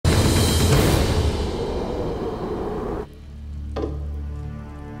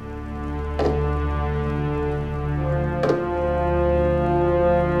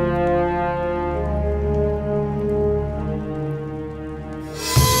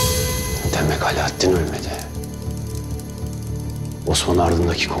Demek Alaeddin ölmedi. Osman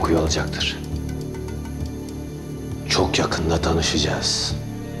ardındaki kokuyu alacaktır. Çok yakında tanışacağız.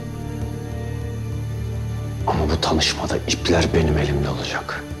 Ama bu tanışmada ipler benim elimde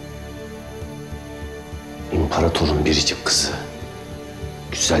olacak. İmparatorun biricik kızı,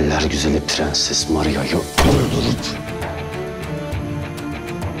 güzeller güzeli Prenses Maria'yı öldürüp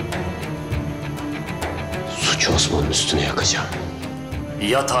suçu Osman'ın üstüne yakacağım.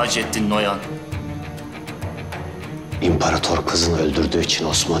 Ya Taceddin Noyan? İmparator kızını öldürdüğü için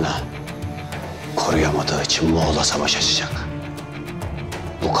Osman'a, koruyamadığı için Moğol'a savaş açacak.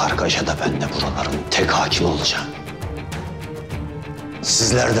 Bu kargaşada ben de buraların tek hakimi olacağım.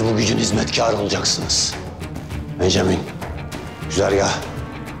 Sizler de bu gücün hizmetkarı olacaksınız. Benjamin, güzergah.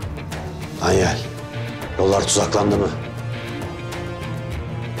 Daniel, yollar tuzaklandı mı?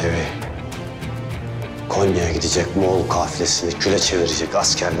 Evi, Konya'ya gidecek Moğol kafilesini küle çevirecek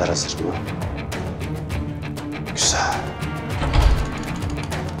askerler hazır mı? Güzel.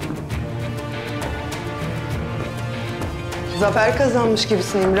 Zafer kazanmış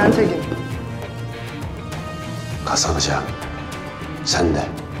gibisin İmren Tegin. Kazanacağım. Sen de.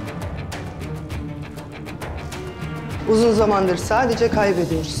 Uzun zamandır sadece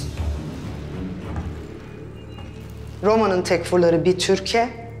kaybediyoruz. Roma'nın tekfurları bir Türkiye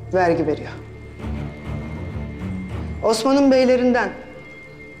vergi veriyor. Osman'ın beylerinden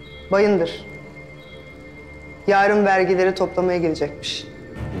Bayındır. Yarın vergileri toplamaya gelecekmiş.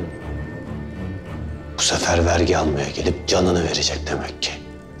 Bu sefer vergi almaya gelip canını verecek demek ki.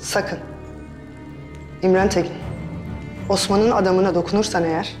 Sakın. İmren Tegin, Osman'ın adamına dokunursan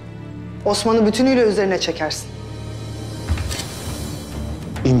eğer, Osman'ı bütünüyle üzerine çekersin.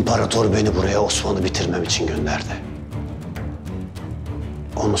 İmparator beni buraya Osman'ı bitirmem için gönderdi.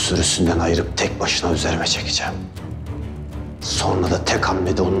 Onu sürüsünden ayırıp tek başına üzerime çekeceğim. Sonra da tek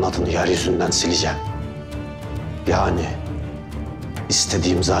hamlede onun adını yeryüzünden sileceğim. Yani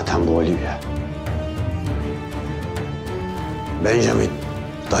istediğim zaten bu Olivia. Benjamin,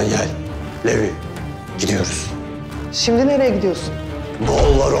 Daniel, Levi, gidiyoruz. Şimdi nereye gidiyorsun?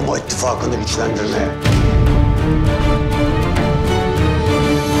 Moğollar Roma ittifakını güçlendirmeye.